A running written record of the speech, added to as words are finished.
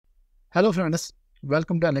Hello friends,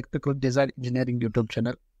 welcome to Electrical Design Engineering YouTube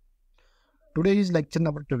channel. Today is lecture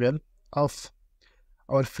number 12 of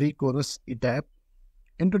our free course Etap.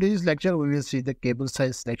 In today's lecture, we will see the cable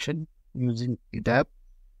size selection using Etap.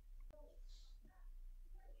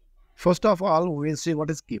 First of all, we will see what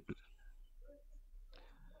is cable.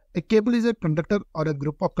 A cable is a conductor or a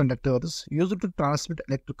group of conductors used to transmit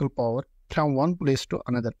electrical power from one place to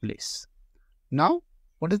another place. Now,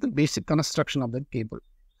 what is the basic construction of the cable?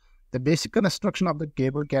 The basic construction of the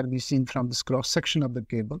cable can be seen from this cross section of the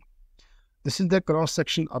cable. This is the cross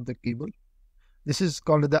section of the cable. This is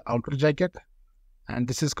called the outer jacket, and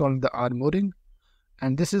this is called the armoring,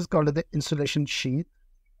 and this is called the insulation sheath,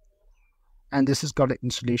 and this is called the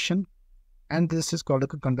insulation, and this is called the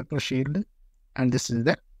conductor shield, and this is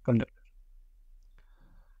the conductor.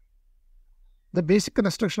 The basic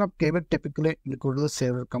construction of cable typically includes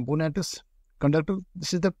several components. Conductor,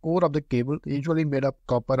 this is the core of the cable, usually made of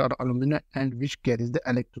copper or aluminum, and which carries the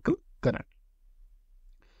electrical current.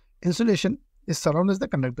 Insulation is surrounds the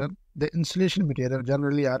conductor. The insulation material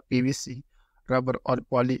generally are PVC, rubber or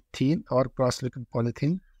polythene or cross-linked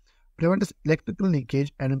polythene, prevents electrical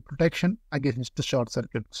leakage and protection against short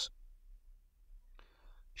circuits.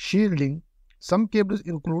 Shielding. Some cables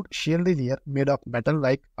include shielding layer made of metal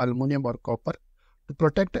like aluminum or copper to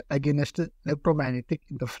protect against electromagnetic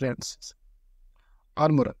interferences.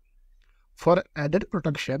 Armorer. For added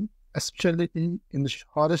protection, especially in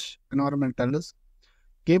harsh environments,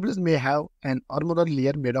 cables may have an armorer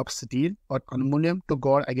layer made of steel or aluminum to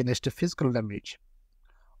guard against physical damage.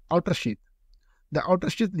 Outer sheath. The outer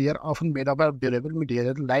sheath layer, often made of a durable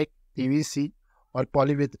material like PVC or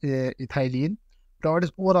polyethylene,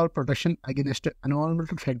 provides overall protection against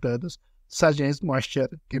environmental factors such as moisture,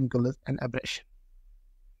 chemicals, and abrasion.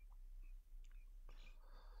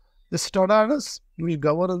 The standards will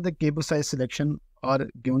govern the cable size selection are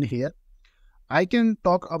given here. I can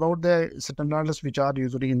talk about the standards which are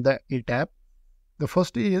usually in the Etap. The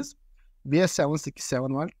first is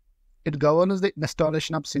BS7671. It governs the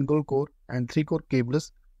installation of single core and three core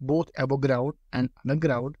cables, both above ground and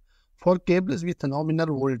underground, for cables with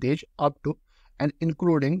nominal voltage up to and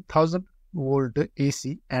including 1000 volt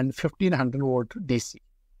AC and 1500 volt DC.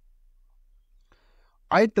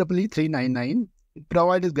 IEEE 399. It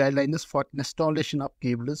provides guidelines for installation of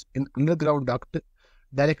cables in underground duct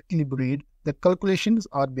directly buried. The calculations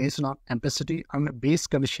are based on ampacity under base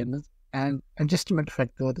conditions and adjustment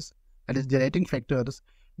factors, that is, generating factors,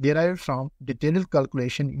 derived from detailed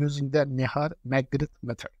calculation using the Neher-Magritte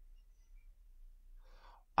method.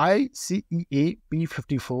 ICEA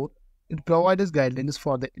P54. It provides guidelines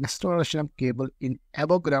for the installation of cable in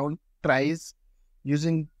above ground tries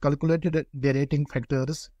using calculated derating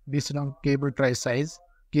factors based on cable tray size,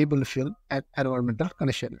 cable fill, and environmental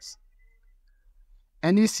conditions.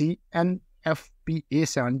 NEC NFPA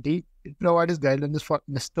 70. It provides guidelines for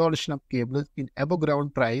installation of cables in above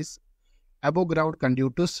ground tries, above ground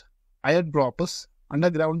conduitors, iron droppers,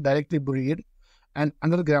 underground directly buried, and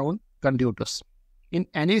underground conduitors. In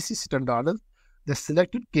NEC standard, the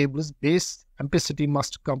selected cable's base ampacity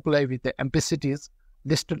must comply with the ampacities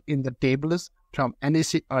listed in the tables from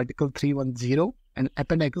NEC Article 310 and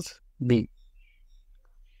Appendix B.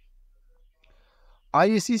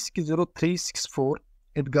 IEC 60364.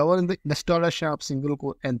 It governs the installation of single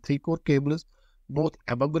core and three core cables, both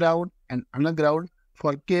above ground and underground,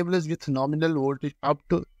 for cables with nominal voltage up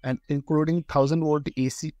to and including 1000 volt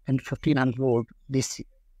AC and 1500 volt DC.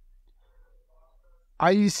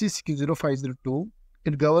 IEC 60502.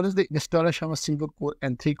 It governs the installation of single core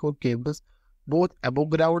and three core cables, both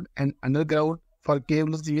above ground and underground, for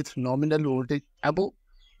cables with nominal voltage above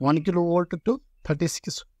 1 kV to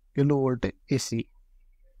 36 kV AC.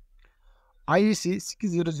 IEC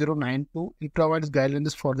 60092. It provides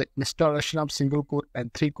guidelines for the installation of single core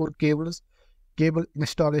and three core cables, cable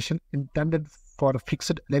installation intended for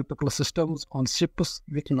fixed electrical systems on ships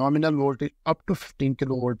with nominal voltage up to 15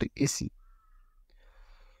 kV AC.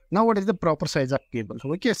 Now, what is the proper size of cable?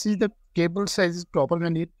 We can see the cable size is proper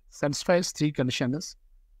when it satisfies three conditions.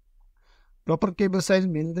 Proper cable size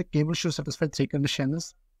means the cable should satisfy three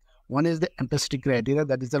conditions. One is the ampacity criteria,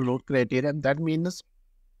 that is the load criteria. That means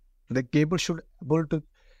the cable should be able to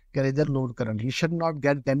carry the load current. It should not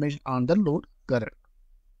get damaged on the load current.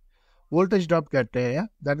 Voltage drop criteria,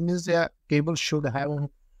 that means the cable should have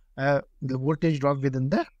the voltage drop within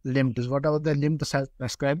the limits. Whatever the limit has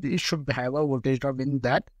prescribed, it should have a voltage drop in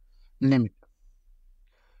that limit.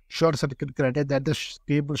 Short circuit criteria, that the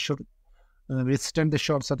cable should withstand the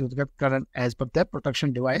short circuit current as per the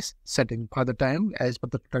protection device setting, for the time as per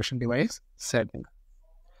the protection device setting.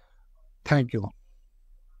 Thank you.